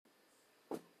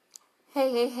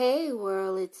Hey, hey, hey,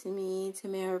 world, it's me,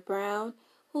 Tamara Brown.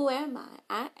 Who am I?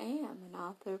 I am an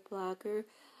author, blogger,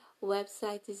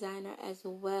 website designer, as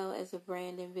well as a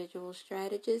brand and visual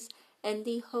strategist, and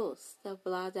the host of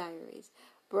Blah Diaries.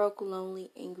 Broke,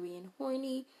 lonely, angry, and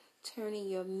horny, turning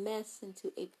your mess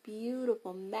into a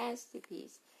beautiful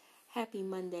masterpiece. Happy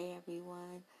Monday,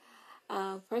 everyone.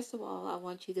 First of all, I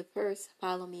want you to first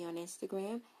follow me on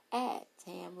Instagram at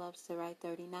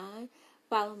TamLovesToWrite39.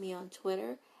 Follow me on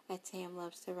Twitter at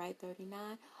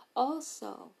TamLovesToWrite39.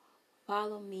 Also,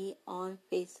 follow me on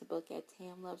Facebook at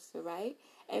TamLovesToWrite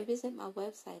and visit my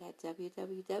website at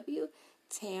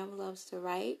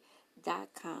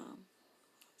www.tamlovestowrite.com.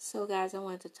 So, guys, I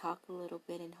wanted to talk a little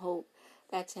bit and hope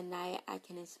that tonight I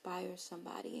can inspire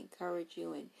somebody, encourage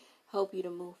you, and help you to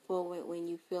move forward when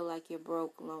you feel like you're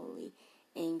broke, lonely,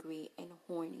 angry, and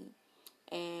horny.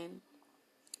 And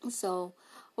so,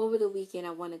 over the weekend,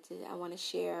 I want to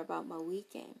share about my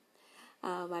weekend.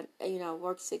 I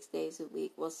work 6 days a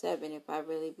week. Well, 7 if I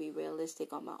really be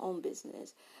realistic on my own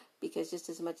business, because just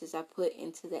as much as I put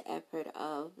into the effort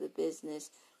of the business,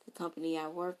 the company I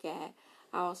work at,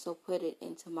 I also put it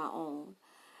into my own.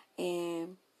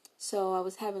 And so I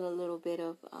was having a little bit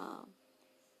of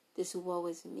this woe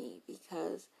is me,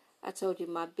 because I told you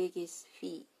my biggest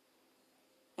feat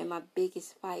and my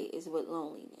biggest fight is with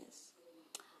loneliness.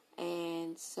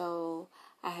 And so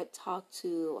I had talked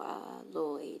to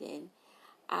Lloyd, and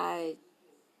I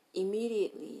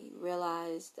immediately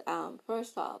realized,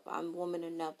 first off, I'm woman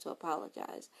enough to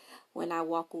apologize when I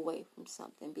walk away from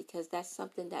something, because that's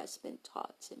something that's been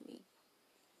taught to me.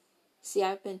 See,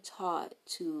 I've been taught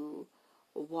to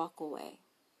walk away.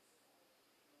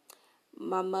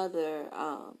 My mother,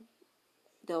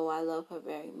 though I love her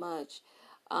very much,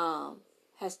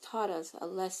 has taught us a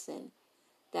lesson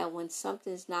that when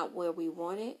something's not where we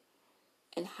want it,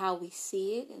 and how we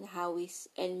see it,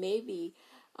 and maybe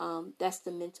that's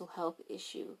the mental health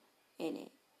issue in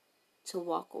it, to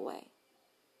walk away.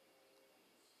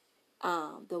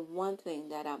 The one thing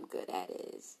that I'm good at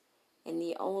is, and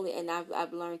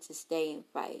I've learned to stay and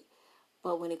fight.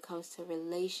 But when it comes to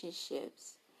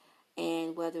relationships,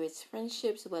 and whether it's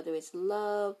friendships, whether it's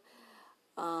love,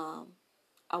 I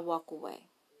walk away.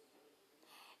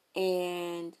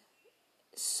 And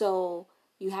so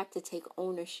you have to take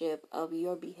ownership of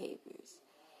your behaviors.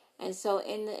 And so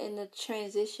in the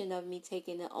transition of me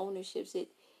taking the ownerships,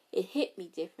 it hit me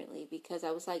differently, because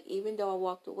I was like, even though I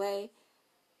walked away,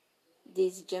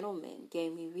 these gentlemen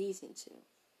gave me reason to.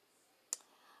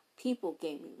 People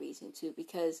gave me reason to,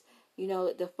 because,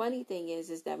 the funny thing is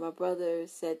that my brother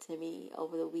said to me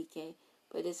over the weekend,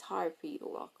 but it's hard for you to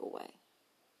walk away.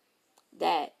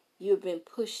 That you've been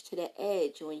pushed to the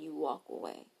edge when you walk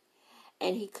away.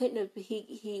 And he couldn't have,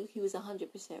 he was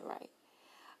 100% right.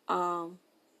 A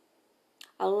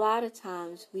lot of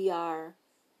times we are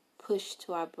pushed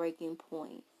to our breaking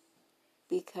point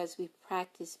because we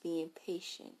practice being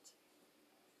patient.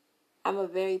 I'm a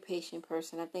very patient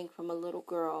person. I think from a little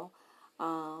girl,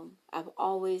 I've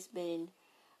always been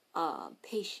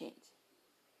patient.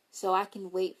 So I can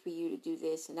wait for you to do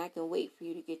this, and I can wait for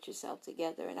you to get yourself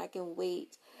together, and I can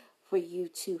wait for you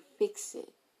to fix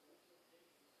it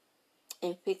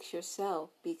and fix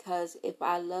yourself, because if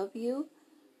I love you,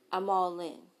 I'm all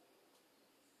in.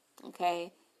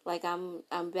 Okay? Like I'm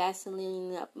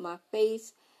Vaselining up my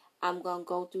face. I'm going to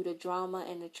go through the drama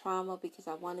and the trauma, because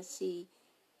I want to see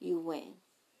you win.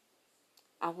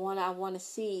 I want to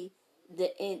see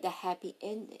the happy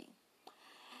ending.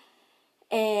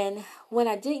 And when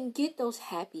I didn't get those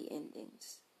happy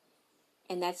endings,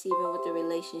 and that's even with the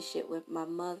relationship with my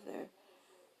mother,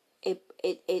 it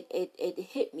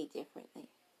hit me differently.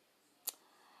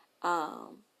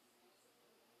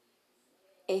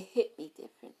 It hit me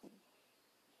differently.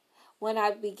 When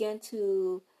I began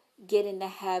to get in the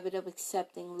habit of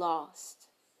accepting loss,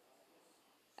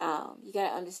 you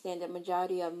got to understand that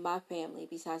majority of my family,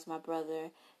 besides my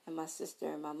brother and my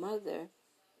sister and my mother,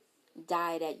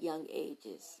 died at young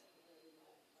ages.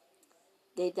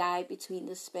 They died between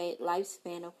the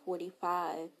lifespan of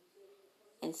 45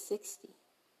 and 60.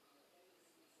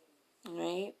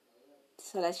 Right?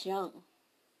 So that's young.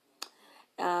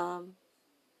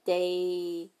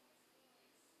 They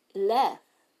left.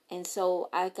 And so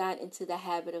I got into the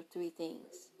habit of 3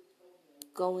 things.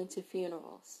 Going to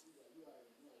funerals.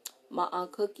 My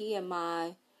Aunt Cookie and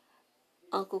my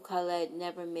Uncle Khaled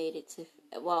never made it to,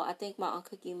 I think my Aunt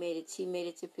Cookie she made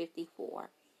it to 54.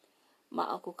 My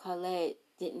Uncle Khaled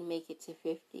didn't make it to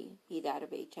 50. He died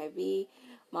of HIV.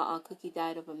 My Aunt Cookie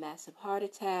died of a massive heart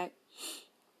attack.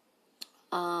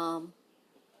 My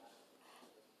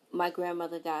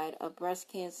grandmother died of breast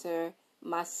cancer.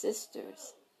 My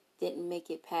sisters didn't make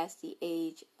it past the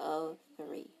age of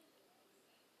 3.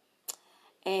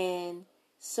 And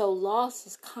so loss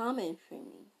is common for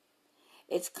me.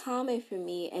 It's common for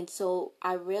me. And so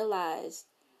I realized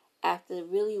after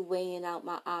really weighing out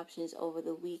my options over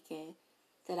the weekend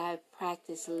that I've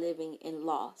practiced living in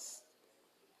loss.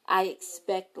 I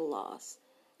expect loss.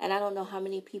 And I don't know how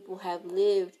many people have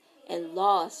lived in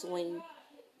loss when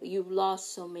you've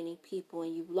lost so many people,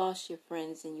 and you've lost your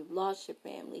friends, and you've lost your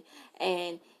family,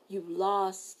 and you've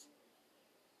lost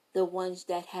the ones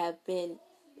that have been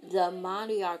the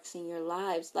monarchs in your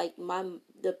lives. Like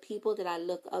the people that I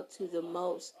look up to the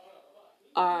most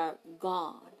are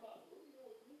gone.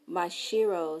 My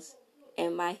sheroes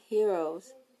and my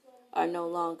heroes are no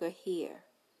longer here.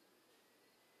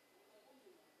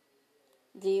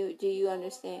 Do you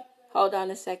understand? Hold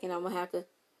on a second. I'm gonna have to.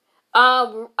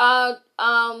 Y'all,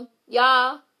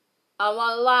 I'm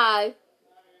on live.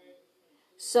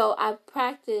 So I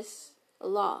practice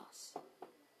loss.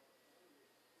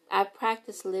 I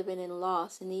practice living in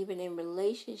loss, and even in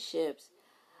relationships.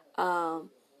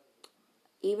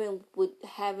 Even with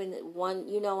having one,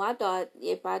 I thought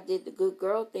if I did the good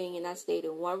girl thing and I stayed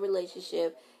in one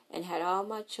relationship and had all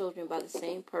my children by the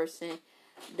same person,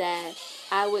 that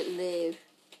I would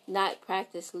not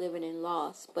practice living in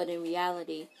loss. But in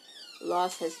reality,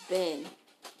 loss has been,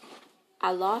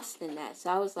 I lost in that.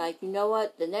 So I was like, you know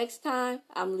what? The next time,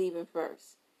 I'm leaving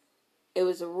first. It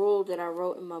was a rule that I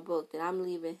wrote in my book that I'm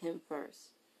leaving him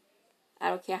first. I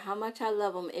don't care how much I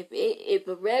love him. If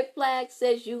a red flag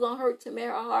says you gonna hurt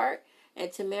Tamara heart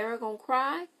and Tamara gonna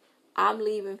cry, I'm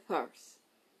leaving first.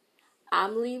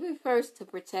 I'm leaving first to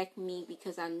protect me,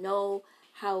 because I know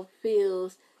how it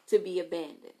feels to be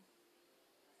abandoned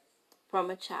from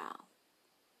a child.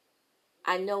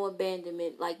 I know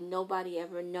abandonment like nobody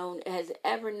has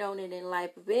ever known it in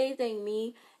life. If anything,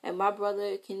 me and my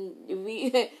brother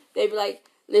they be like,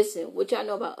 listen, what y'all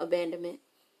know about abandonment?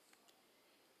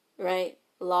 Right?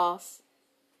 Loss.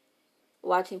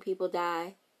 Watching people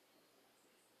die.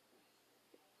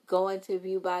 Going to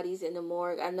view bodies in the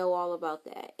morgue. I know all about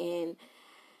that. And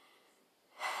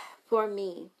for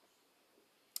me,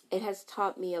 it has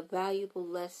taught me a valuable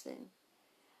lesson.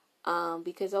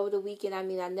 Because over the weekend,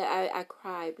 I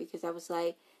cried because I was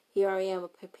like, here I am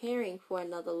preparing for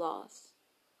another loss.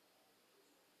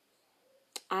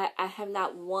 I have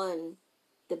not won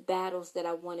the battles that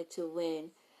I wanted to win.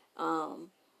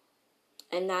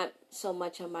 And not so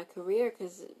much on my career,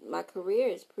 because my career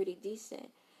is pretty decent.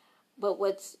 But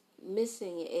what's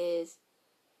missing is,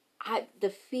 the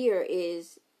fear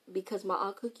is, because my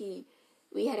Aunt Cookie,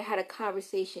 we had a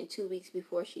conversation 2 weeks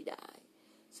before she died.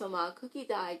 So my Aunt Cookie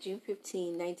died June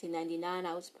 15, 1999.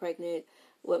 I was pregnant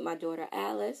with my daughter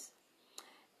Alice.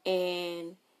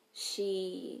 And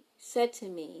she said to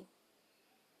me,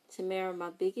 Tamara, my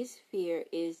biggest fear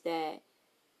is that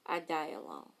I die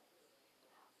alone.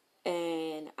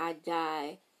 And I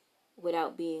die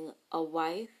without being a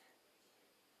wife.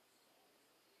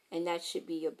 And that should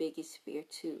be your biggest fear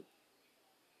too.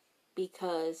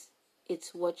 Because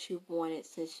it's what you've wanted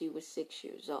since you were 6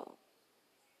 years old.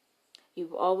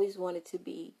 You've always wanted to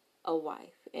be a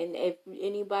wife. And if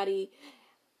anybody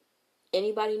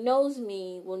knows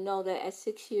me will know that at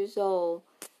 6 years old,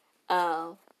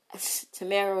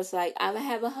 Tamara was like, I'm going to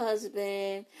have a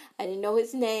husband. I didn't know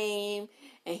his name.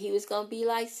 And he was going to be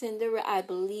like Cinderella. I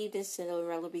believed in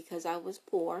Cinderella because I was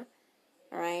poor.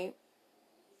 All right.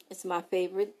 It's my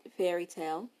favorite fairy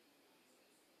tale.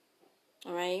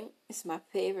 All right. It's my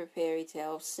favorite fairy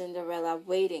tale. Cinderella.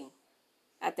 Waiting.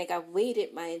 I think I've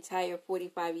waited my entire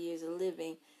 45 years of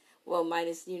living. Well,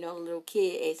 minus, little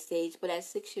kid age stage. But at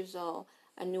 6 years old,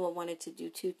 I knew I wanted to do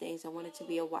two things. I wanted to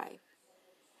be a wife.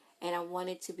 And I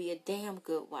wanted to be a damn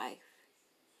good wife.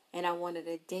 And I wanted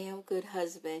a damn good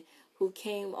husband who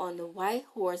came on the white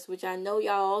horse, which I know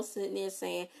y'all all sitting there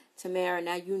saying, Tamara,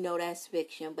 now you know that's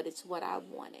fiction, but it's what I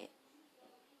wanted.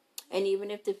 And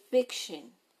even if the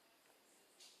fiction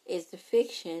is the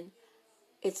fiction,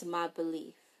 it's my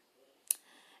belief.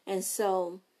 And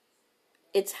so,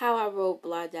 it's how I wrote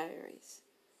Blood Diaries.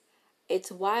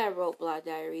 It's why I wrote Blood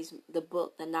Diaries, the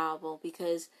book, the novel,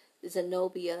 because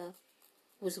Zenobia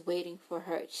was waiting for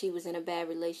her. She was in a bad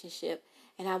relationship,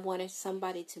 and I wanted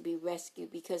somebody to be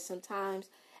rescued, because sometimes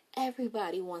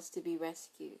everybody wants to be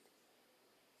rescued.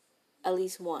 At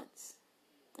least once.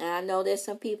 And I know there's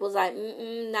some people's like,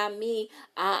 not me.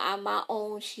 I'm my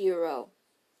own Shiro.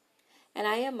 And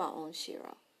I am my own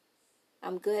Shiro.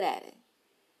 I'm good at it.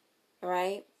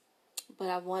 Right? But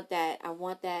I want that. I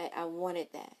wanted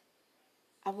that.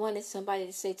 I wanted somebody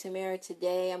to say, Tamara,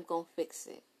 today I'm going to fix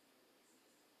it.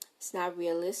 It's not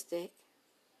realistic,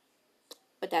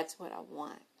 but that's what I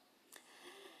want.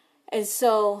 And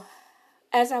so,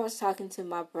 as I was talking to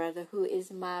my brother, who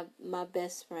is my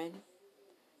best friend,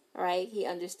 right? He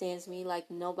understands me like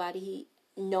nobody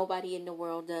in the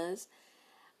world does.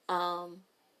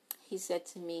 He said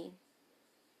to me,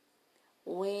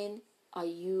 "When are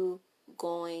you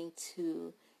going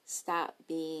to stop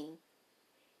being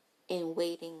in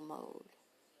waiting mode?"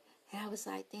 And I was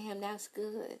like, "Damn, that's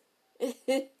good."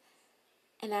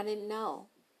 And I didn't know.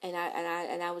 And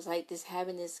I was like just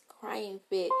having this crying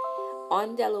fit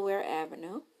on Delaware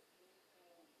Avenue.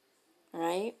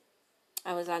 Right?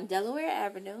 I was on Delaware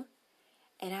Avenue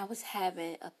and I was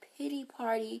having a pity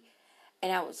party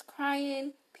and I was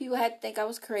crying. People had to think I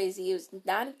was crazy. It was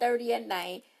 9:30 at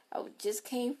night. I just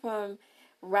came from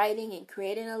writing and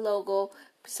creating a logo.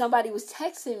 Somebody was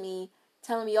texting me,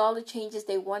 telling me all the changes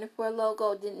they wanted for a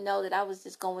logo. Didn't know that I was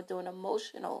just going through an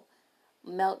emotional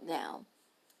meltdown.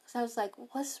 So I was like,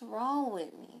 what's wrong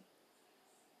with me?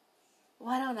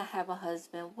 Why don't I have a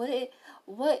husband?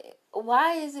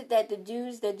 Why is it that the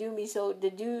dudes that do me so, the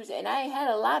dudes, and I ain't had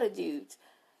a lot of dudes,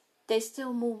 they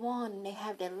still move on and they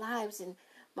have their lives. And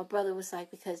my brother was like,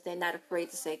 because they're not afraid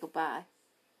to say goodbye.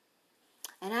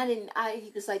 And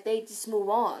he was like, they just move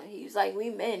on. He was like,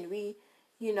 we men,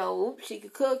 oops, she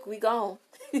could cook, we gone.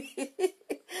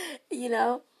 you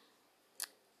know?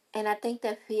 And I think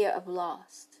that fear of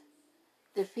loss,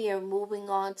 the fear of moving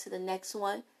on to the next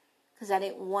one, because I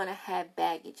didn't want to have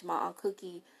baggage. My Aunt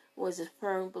Cookie was a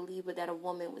firm believer that a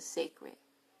woman was sacred,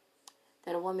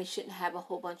 that a woman shouldn't have a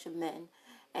whole bunch of men.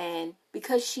 And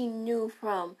because she knew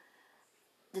from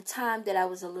the time that I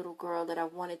was a little girl that I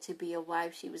wanted to be a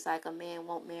wife, she was like, a man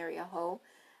won't marry a hoe.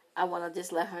 I want to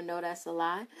just let her know that's a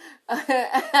lie.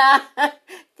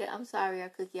 I'm sorry,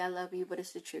 Aunt Cookie, I love you, but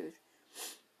it's the truth.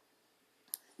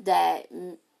 That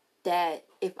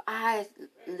if I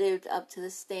lived up to the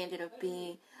standard of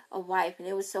being a wife, and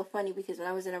it was so funny because when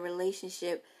I was in a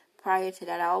relationship prior to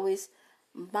that, I always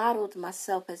modeled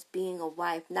myself as being a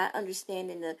wife, not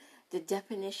understanding the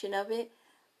definition of it,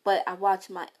 but I watched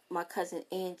my cousin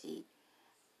Angie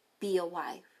be a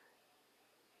wife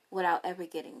without ever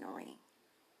getting the ring.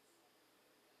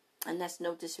 And that's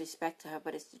no disrespect to her,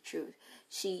 but it's the truth.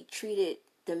 She treated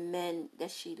the men that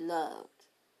she loved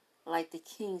like the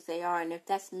kings they are. And if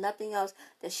that's nothing else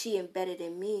that she embedded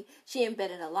in me, she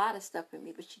embedded a lot of stuff in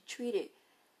me, but she treated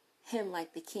him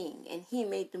like the king. And he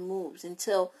made the moves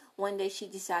until one day she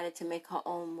decided to make her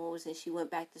own moves, and she went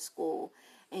back to school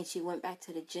and she went back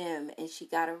to the gym and she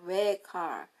got a red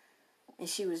car and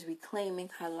she was reclaiming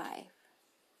her life.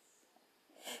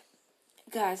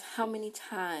 Guys, how many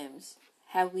times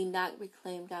have we not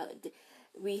reclaimed our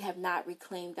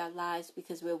lives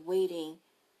because we're waiting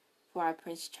for our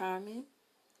Prince Charming,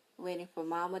 waiting for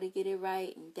mama to get it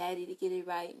right and daddy to get it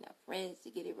right and our friends to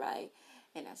get it right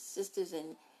and our sisters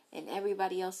and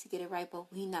everybody else to get it right,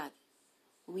 but we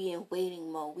in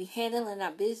waiting mode. We handling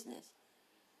our business,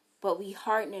 but we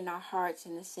hardening our hearts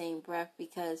in the same breath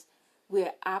because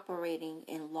we're operating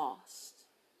in loss.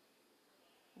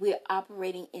 We're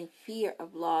operating in fear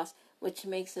of loss, which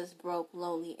makes us broke,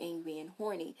 lonely, angry, and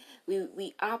horny.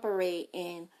 We operate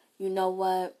in, you know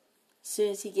what, as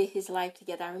soon as he get his life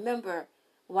together. I remember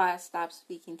why I stopped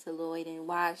speaking to Lloyd and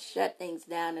why I shut things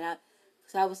down. And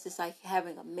because I was just like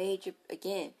having a major,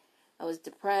 again, I was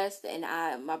depressed and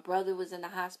my brother was in the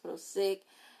hospital sick.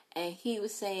 And he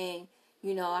was saying,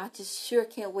 I just sure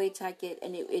can't wait till I get,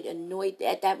 and it annoyed,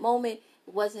 at that moment,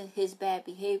 it wasn't his bad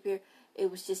behavior. It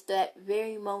was just that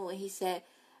very moment when he said,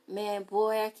 man,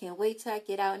 boy, I can't wait till I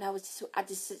get out. And I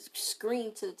just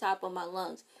screamed to the top of my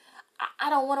lungs. I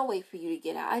don't want to wait for you to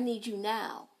get out. I need you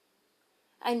now.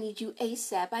 I need you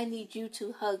ASAP. I need you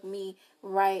to hug me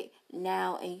right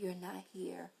now, and you're not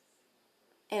here.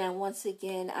 And once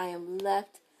again, I am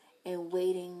left in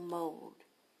waiting mode.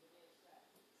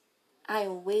 I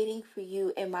am waiting for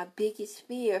you, and my biggest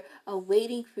fear of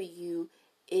waiting for you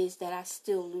is that I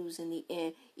still lose in the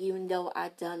end, even though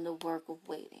I've done the work of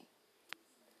waiting.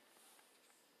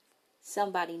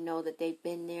 Somebody know that they've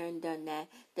been there and done that.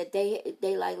 That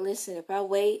they like, listen, if I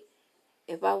wait,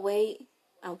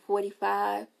 I'm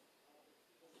 45.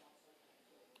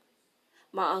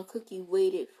 My Aunt Cookie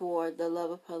waited for the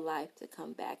love of her life to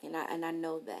come back, and I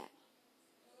know that.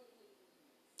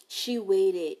 She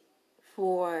waited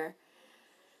for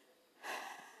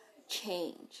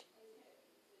change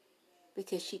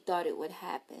because she thought it would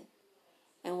happen.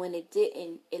 And when it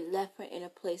didn't, it left her in a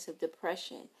place of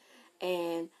depression.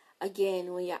 And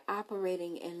again, when you're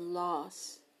operating in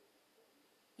loss,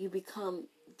 you become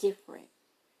different.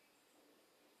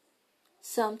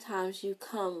 Sometimes you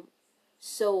come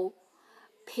so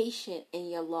patient in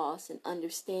your loss and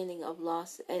understanding of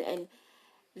loss, and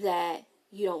that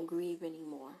you don't grieve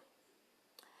anymore.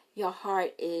 Your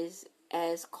heart is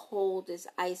as cold as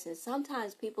ice. And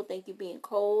sometimes people think you're being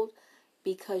cold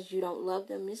because you don't love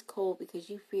them. It's cold because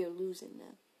you fear losing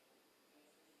them.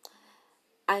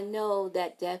 I know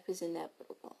that death is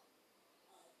inevitable.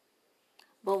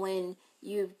 But when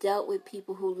you've dealt with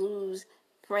people who lose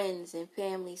friends and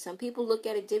family, some people look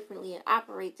at it differently and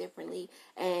operate differently.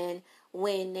 And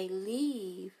when they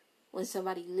leave, when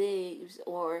somebody leaves,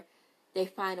 or they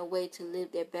find a way to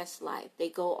live their best life, they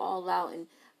go all out.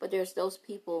 But there's those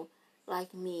people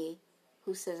like me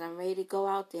who says, I'm ready to go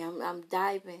out there. I'm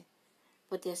diving.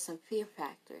 But there's some fear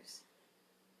factors.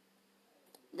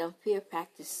 Them fear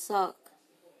factors suck.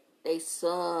 They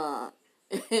suck.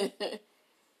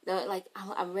 Like,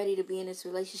 I'm ready to be in this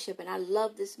relationship, and I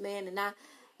love this man,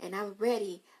 and I'm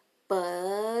ready.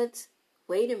 But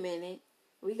wait a minute,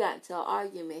 we got into an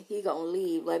argument. He gonna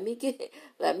leave. Let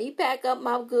me pack up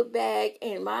my good bag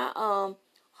and my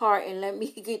heart, and let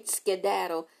me get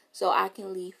skedaddle so I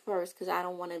can leave first. Because I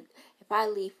don't want to. If I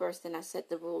leave first, then I set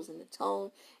the rules and the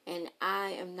tone, and I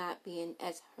am not being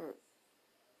as hurt,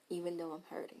 even though I'm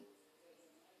hurting.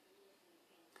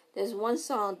 There's one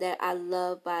song that I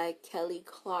love by Kelly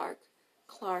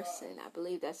Clarkson. I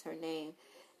believe that's her name.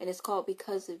 And it's called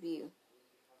Because of You.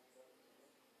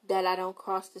 That I don't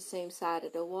cross the same side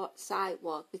of the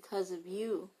sidewalk because of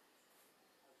you.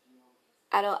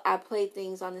 I play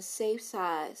things on the safe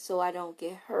side so I don't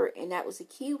get hurt. And that was a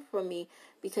key for me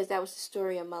because that was the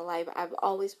story of my life. I've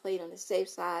always played on the safe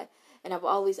side. And I've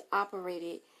always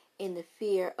operated in the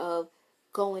fear of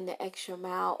going the extra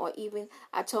mile. Or even,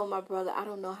 I told my brother, I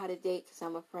don't know how to date because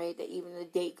I'm afraid that even the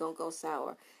date gonna go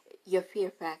sour. Your fear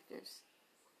factors.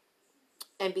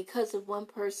 And because of one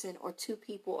person or two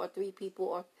people or three people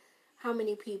or how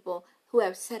many people who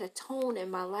have set a tone in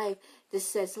my life that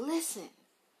says, listen,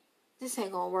 this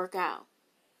ain't gonna work out.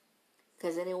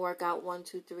 Because it didn't work out 1,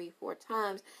 2, 3, 4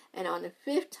 times. And on the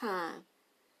 5th time,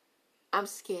 I'm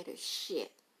scared as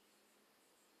shit.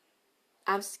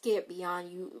 I'm scared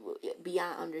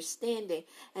beyond understanding.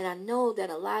 And I know that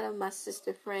a lot of my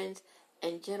sister friends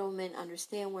and gentlemen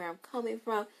understand where I'm coming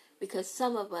from, because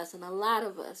some of us and a lot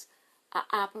of us are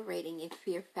operating in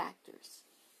fear factors.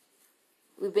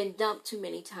 We've been dumped too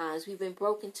many times. We've been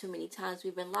broken too many times.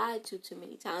 We've been lied to too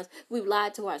many times. We've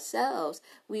lied to ourselves.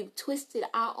 We've twisted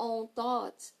our own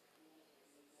thoughts.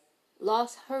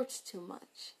 Loss hurts too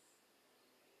much.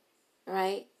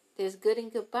 Right? There's good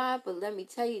and goodbye, but let me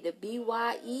tell you, the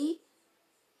BYE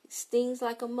stings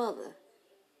like a mother.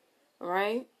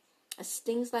 Right? It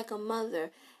stings like a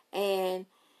mother. And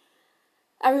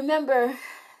I remember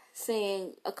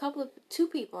saying two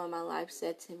people in my life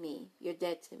said to me, you're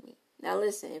dead to me. Now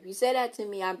listen, if you say that to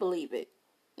me, I believe it.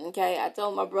 Okay? I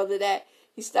told my brother that.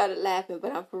 He started laughing,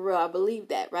 but I'm for real. I believe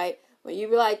that, right? When you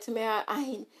be like to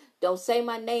me, don't say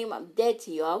my name, I'm dead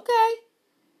to you. Okay?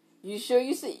 You sure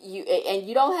you see you and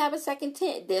you don't have a second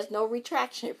chance? There's no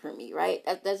retraction for me, right?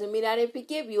 That doesn't mean I didn't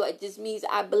forgive you. It just means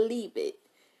I believe it,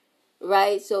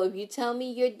 right? So if you tell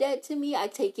me you're dead to me, I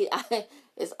take it.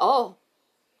 It's all.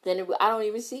 Then I don't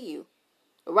even see you.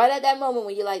 Right at that moment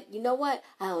when you're like, you know what?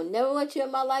 I don't never want you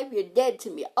in my life. You're dead to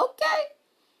me. Okay.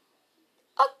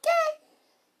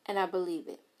 And I believe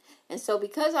it. And so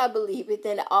because I believe it,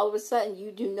 then all of a sudden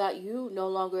you no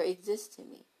longer exist to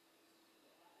me.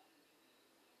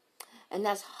 And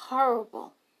that's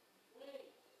horrible.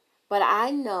 But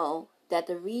I know that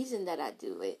the reason that I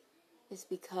do it is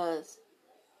because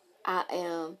I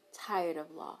am tired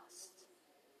of loss.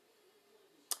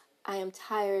 I am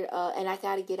tired of, and I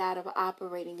got to get out of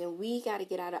operating, and we got to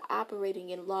get out of operating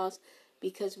in loss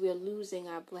because we're losing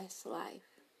our blessed life.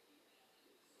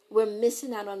 We're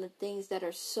missing out on the things that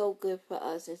are so good for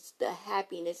us. It's the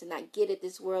happiness, and I get it.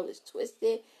 This world is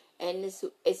twisted, and it's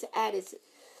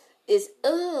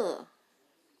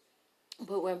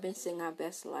but we're missing our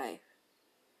best life.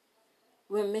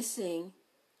 We're missing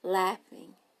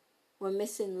laughing. We're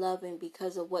missing loving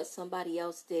because of what somebody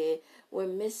else did. We're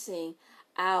missing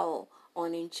out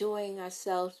on enjoying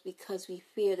ourselves because we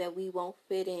fear that we won't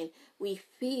fit in. We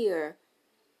fear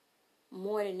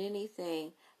more than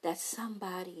anything that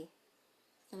somebody is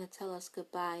going to tell us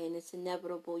goodbye, and it's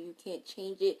inevitable. You can't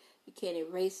change it. You can't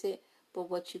erase it.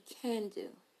 But what you can do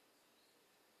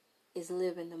is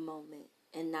live in the moment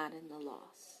and not in the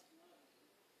loss.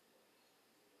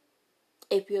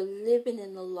 If you're living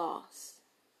in the loss,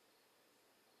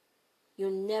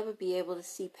 you'll never be able to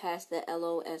see past the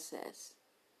LOSS.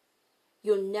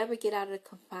 You'll never get out of the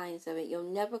confines of it.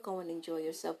 You'll never go and enjoy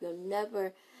yourself. You'll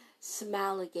never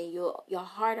smile again. Your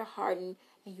heart will harden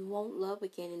and you won't love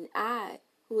again. And I,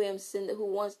 who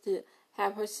wants to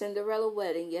have her Cinderella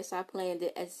wedding. Yes, I planned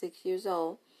it at 6 years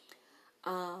old.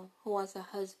 Who wants a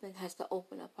husband has to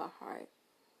open up her heart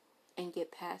and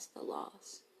get past the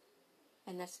loss.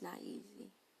 And that's not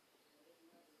easy.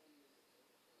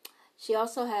 She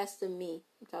also has to, I'm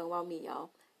talking about me,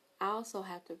 y'all. I also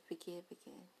have to forgive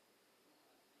again.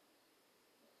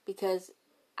 Because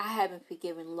I haven't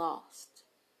forgiven lost.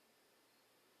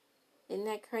 Isn't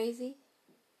that crazy?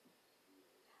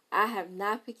 I have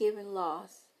not forgiven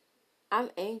loss. I'm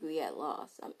angry at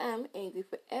loss. I'm angry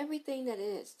for everything that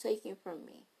it has taken from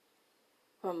me.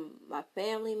 From my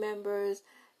family members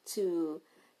to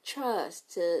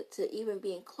trust to even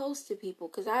being close to people.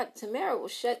 Because Tamara will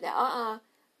shut down.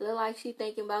 Look like she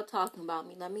thinking about talking about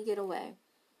me. Let me get away.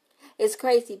 It's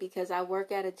crazy because I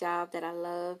work at a job that I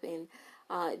love, and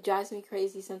it drives me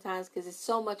crazy sometimes because it's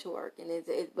so much work, and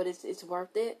but it's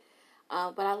worth it.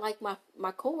 But I like my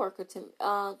coworker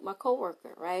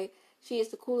right? She is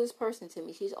the coolest person to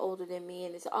me. She's older than me,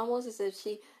 and it's almost as if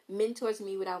she mentors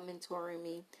me without mentoring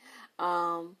me.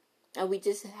 And we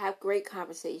just have great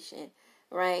conversation,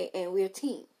 right? And we're a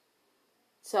team.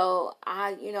 So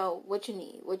what you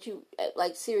need,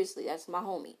 like, seriously, that's my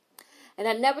homie. And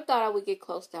I never thought I would get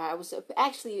close to her. I was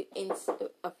actually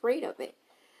afraid of it.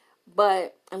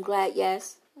 But I'm glad,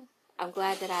 I'm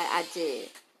glad that I did.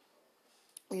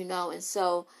 And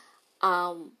so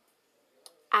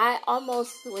I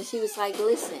almost, when she was like,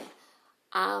 listen,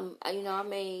 we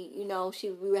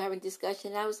were having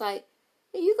discussion. And I was like,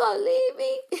 are you going to leave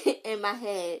me? In my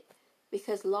head.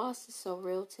 Because loss is so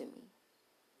real to me.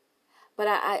 But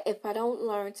if I don't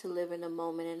learn to live in the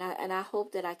moment, and I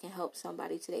hope that I can help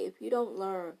somebody today. If you don't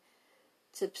learn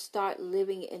to start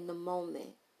living in the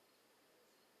moment,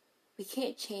 we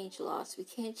can't change loss. We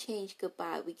can't change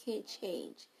goodbye. We can't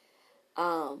change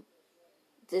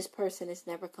this person is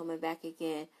never coming back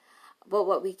again. But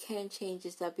what we can change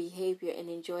is our behavior and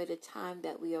enjoy the time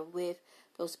that we are with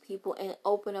those people and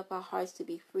open up our hearts to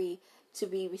be free, to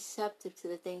be receptive to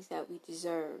the things that we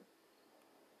deserve.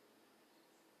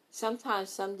 Sometimes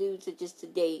some dudes are just to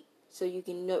date so you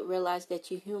can realize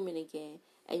that you're human again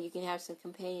and you can have some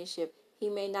companionship. He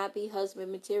may not be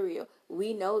husband material.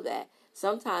 We know that.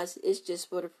 Sometimes it's just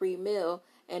for the free meal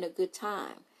and a good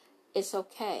time. It's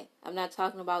okay. I'm not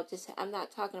talking about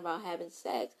having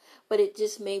sex, but it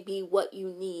just may be what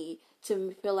you need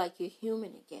to feel like you're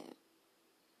human again,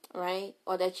 right?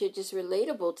 Or that you're just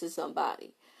relatable to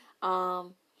somebody.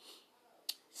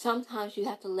 Sometimes you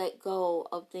have to let go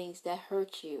of things that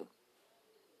hurt you,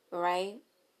 right?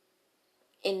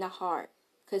 In the heart,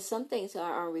 because some things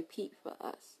are on repeat for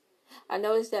us. I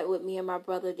noticed that with me and my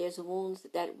brother, there's wounds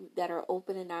that are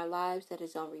open in our lives that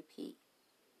is on repeat.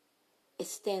 It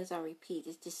stands on repeat.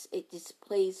 It just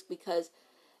plays because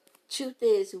truth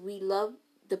is we love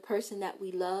the person that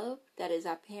we love, that is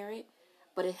our parent,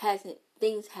 but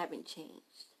things haven't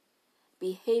changed.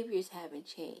 Behaviors haven't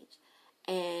changed.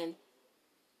 And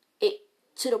it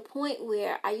to the point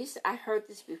where I heard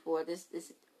this before. This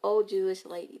old Jewish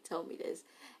lady told me this,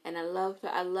 and I loved her.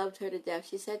 I loved her to death.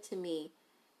 She said to me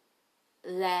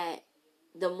that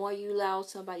the more you allow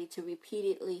somebody to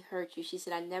repeatedly hurt you, she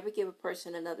said, I never give a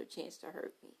person another chance to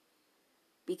hurt me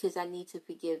because I need to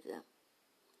forgive them.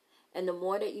 And the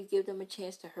more that you give them a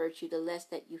chance to hurt you, the less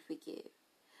that you forgive.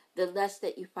 The less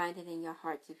that you find it in your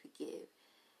heart to forgive.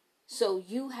 So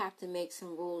you have to make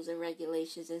some rules and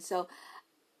regulations. And so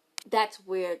that's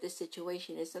where the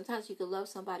situation is. Sometimes you can love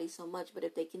somebody so much, but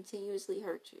if they continuously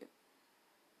hurt you,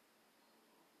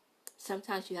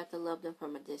 sometimes you have to love them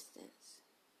from a distance.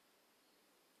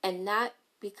 And not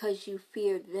because you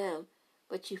fear them,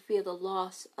 but you fear the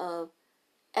loss of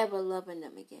ever loving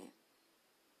them again.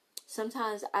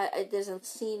 Sometimes there's a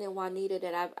scene in Juanita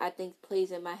that I think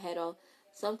plays in my head.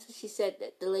 Sometimes she said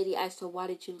that the lady asked her, why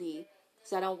did you leave?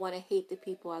 Because I don't want to hate the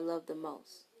people I love the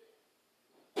most.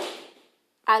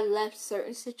 I left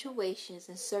certain situations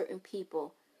and certain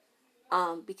people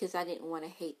because I didn't want to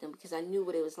hate them, because I knew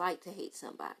what it was like to hate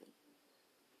somebody.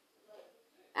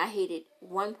 I hated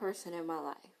one person in my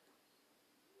life.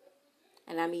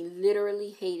 And I mean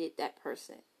literally hated that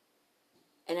person.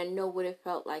 And I know what it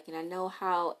felt like, and I know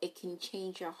how it can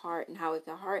change your heart and how it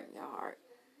can harden your heart.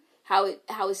 How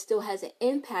it still has an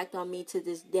impact on me to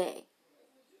this day.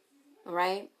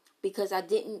 Right? Because I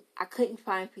couldn't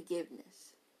find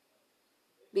forgiveness.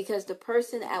 Because the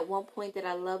person at one point that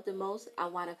I loved the most, I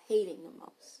wound up hating the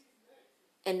most.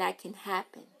 And that can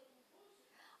happen.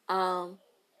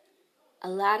 A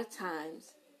lot of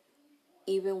times,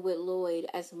 even with Lloyd,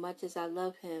 as much as I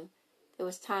love him, there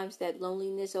was times that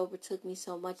loneliness overtook me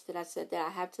so much that I said that I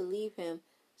have to leave him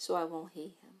so I won't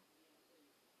hate him.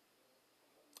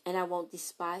 And I won't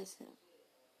despise him.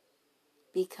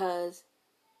 because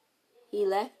he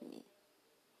left me.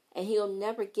 And he'll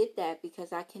never get that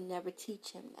because I can never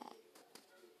teach him that.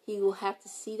 He will have to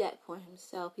see that for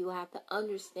himself. He will have to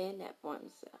understand that for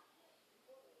himself.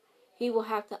 He will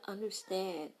have to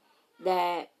understand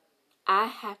that I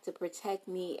have to protect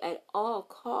me at all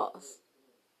costs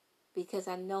because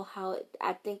I know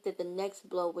I think that the next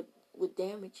blow would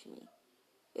damage me.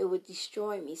 It would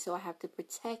destroy me, so I have to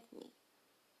protect me.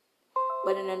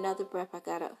 But in another breath, I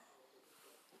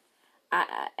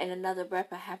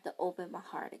have to open my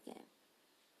heart again.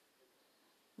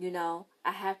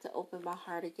 I have to open my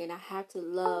heart again. I have to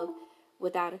love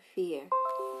without a fear.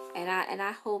 And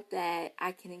I hope that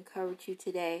I can encourage you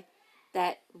today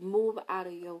that move out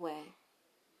of your way.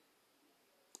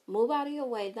 Move out of your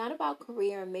way. It's not about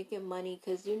career and making money,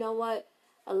 because you know what?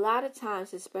 A lot of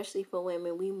times, especially for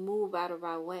women, we move out of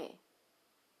our way.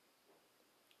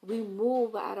 We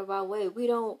move out of our way. We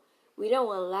don't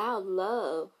allow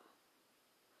love.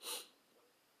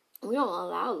 We don't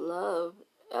allow love.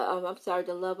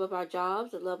 The love of our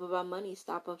jobs, the love of our money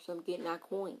stop us from getting our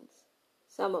coins.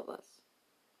 Some of us,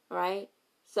 right?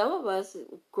 Some of us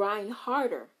grind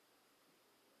harder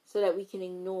so that we can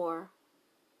ignore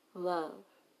love.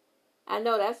 I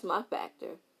know that's my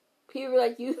factor. People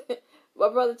like you, my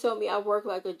brother told me I work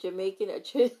like a Jamaican.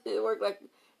 I work like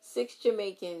 6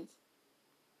 Jamaicans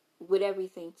with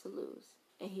everything to lose.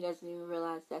 And he doesn't even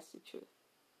realize that's the truth.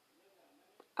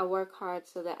 I work hard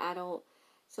so that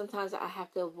sometimes I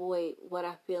have to avoid what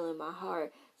I feel in my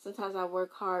heart. Sometimes I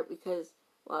work hard because,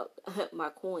 my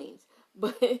coins.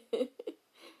 But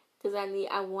because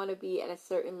I want to be at a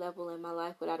certain level in my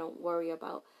life where I don't worry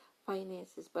about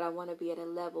finances. But I want to be at a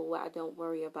level where I don't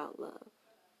worry about love.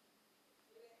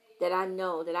 That I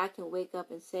know that I can wake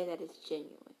up and say that it's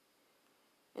genuine.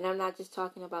 And I'm not just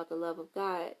talking about the love of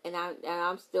God. And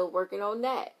I'm still working on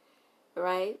that.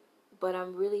 Right? But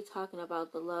I'm really talking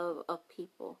about the love of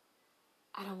people.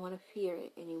 I don't want to fear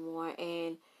it anymore.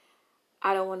 And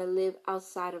I don't want to live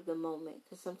outside of the moment.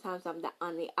 Because sometimes I'm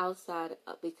on the outside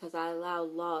because I allow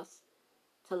loss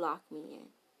to lock me in.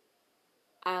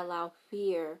 I allow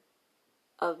fear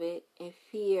of it and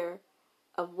fear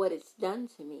of what it's done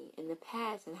to me in the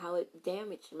past and how it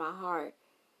damaged my heart.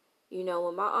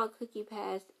 When my Aunt Cookie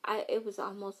passed, it was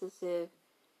almost as if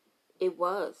it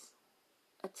was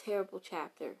a terrible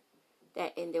chapter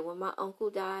that ended. When my uncle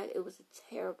died, it was a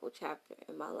terrible chapter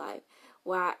in my life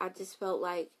where I just felt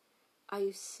like, are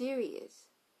you serious?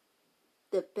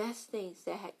 The best things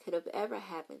that could have ever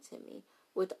happened to me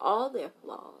with all their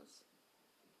flaws.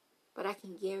 But I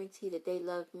can guarantee that they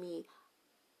loved me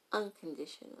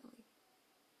unconditionally.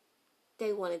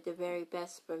 They wanted the very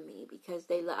best for me because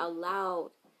they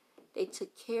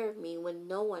took care of me when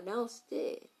no one else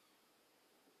did.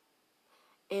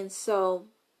 And so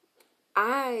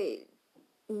I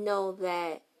know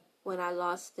that when I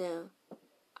lost them,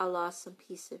 I lost some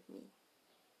piece of me.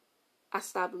 I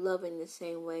stopped loving the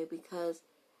same way because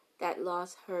that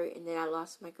loss hurt, and then I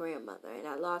lost my grandmother,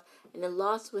 and the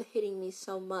loss was hitting me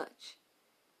so much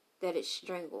that it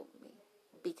strangled me.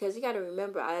 Because you got to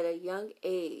remember, at a young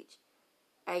age,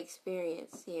 I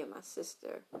experienced seeing my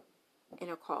sister in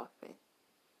a coffin.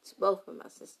 It's both of my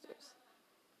sisters.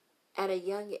 At a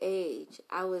young age,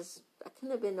 I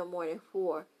couldn't have been no more than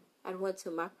 4. I went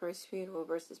to my first funeral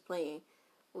versus playing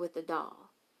with a doll.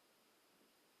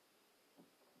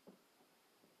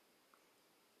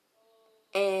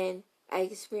 And I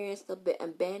experienced a bit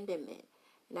abandonment.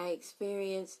 And I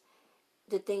experienced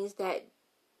the things that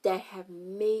have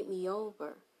made me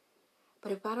over.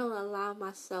 But if I don't allow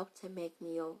myself to make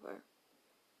me over,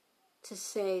 to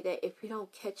say that if you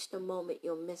don't catch the moment,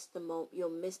 you'll miss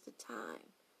the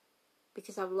time.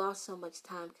 Because I've lost so much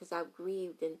time because I've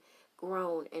grieved and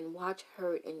grown and watched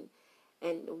hurt and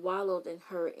wallowed in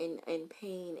hurt and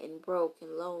pain and broke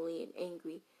and lonely and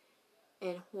angry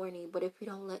and horny. But if you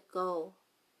don't let go,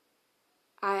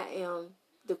 I am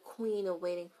the queen of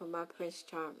waiting for my Prince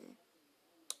Charming.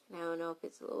 And I don't know if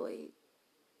it's Lloyd.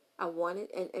 I wanted,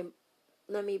 and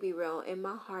let me be real, in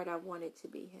my heart I wanted to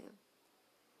be him.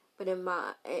 But in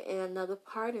another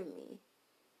part of me,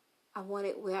 I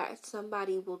wanted where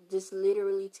somebody will just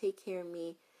literally take care of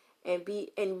me and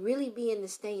really be in the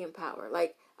staying power.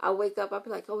 Like, I wake up, I'll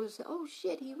be like, oh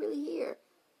shit, he really here.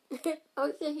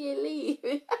 Oh shit, he ain't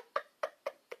leave.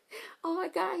 Oh my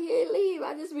God, he ain't leave.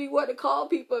 I just be wanting to call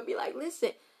people and be like,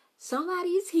 listen,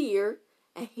 somebody's here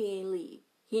and he ain't leave.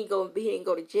 He didn't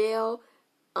go to jail.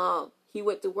 He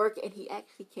went to work and he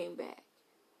actually came back.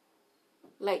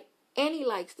 And he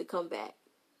likes to come back.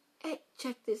 Hey,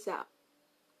 check this out.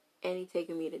 And he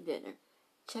taking me to dinner.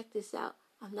 Check this out.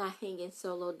 I'm not hanging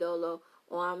solo dolo,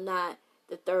 or I'm not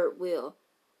the third wheel.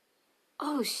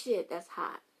 Oh shit, that's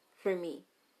hot for me.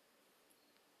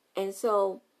 And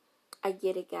so I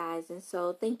get it, guys. And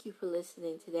so thank you for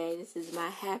listening today. This is my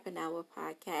half an hour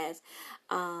podcast.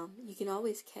 You can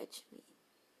always catch me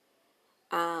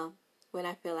when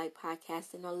I feel like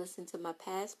podcasting or listen to my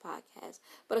past podcasts.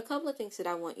 But a couple of things that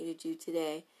I want you to do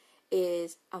today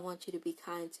is I want you to be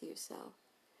kind to yourself.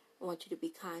 I want you to be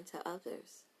kind to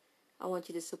others. I want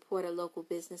you to support a local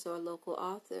business or a local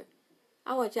author.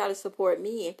 I want y'all to support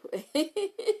me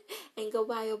and go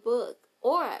buy a book.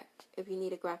 Or if you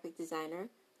need a graphic designer,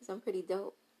 because I'm pretty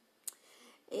dope.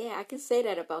 Yeah, I can say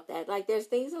that about that. Like, there's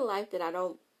things in life that I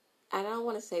don't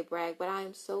want to say brag, but I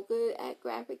am so good at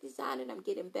graphic design and I'm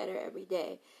getting better every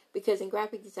day. Because in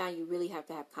graphic design, you really have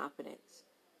to have confidence.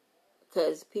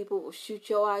 Because people will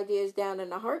shoot your ideas down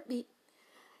in a heartbeat.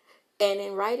 And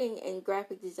in writing and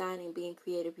graphic designing, being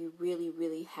creative, you really,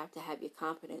 really have to have your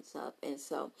confidence up. And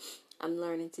so I'm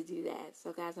learning to do that.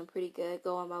 So, guys, I'm pretty good.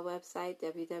 Go on my website,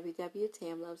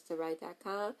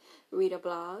 www.tamlovestowrite.com. Read a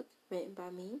blog written by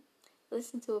me.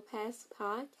 Listen to a past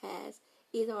podcast,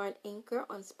 either on Anchor,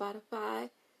 on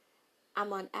Spotify.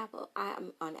 I'm on Apple.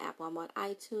 I'm on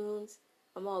iTunes.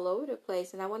 I'm all over the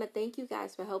place. And I want to thank you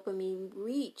guys for helping me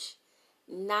reach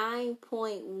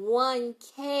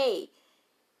 9.1K.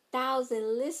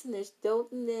 1,000 listeners.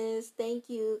 Dopeness. Thank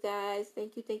you, guys.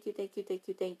 Thank you.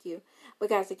 But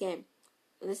guys, again,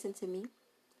 listen to me.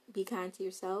 Be kind to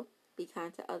yourself. Be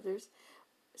kind to others.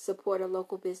 Support a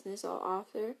local business or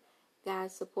author.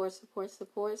 Guys, support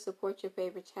your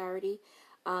favorite charity.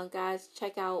 Guys,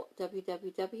 check out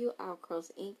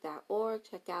www.ourcurlsinc.org.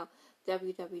 Check out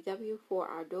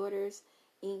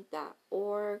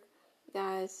www.forourdaughtersinc.org.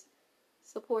 Guys,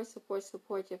 support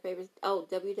your favorite. Oh,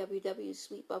 www.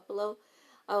 Sweet Buffalo.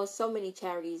 Oh, so many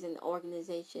charities and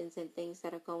organizations and things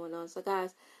that are going on. So,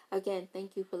 guys, again,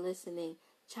 thank you for listening.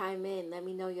 Chime in. Let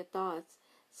me know your thoughts.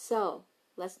 So,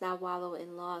 let's not wallow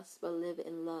in loss, but live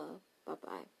in love.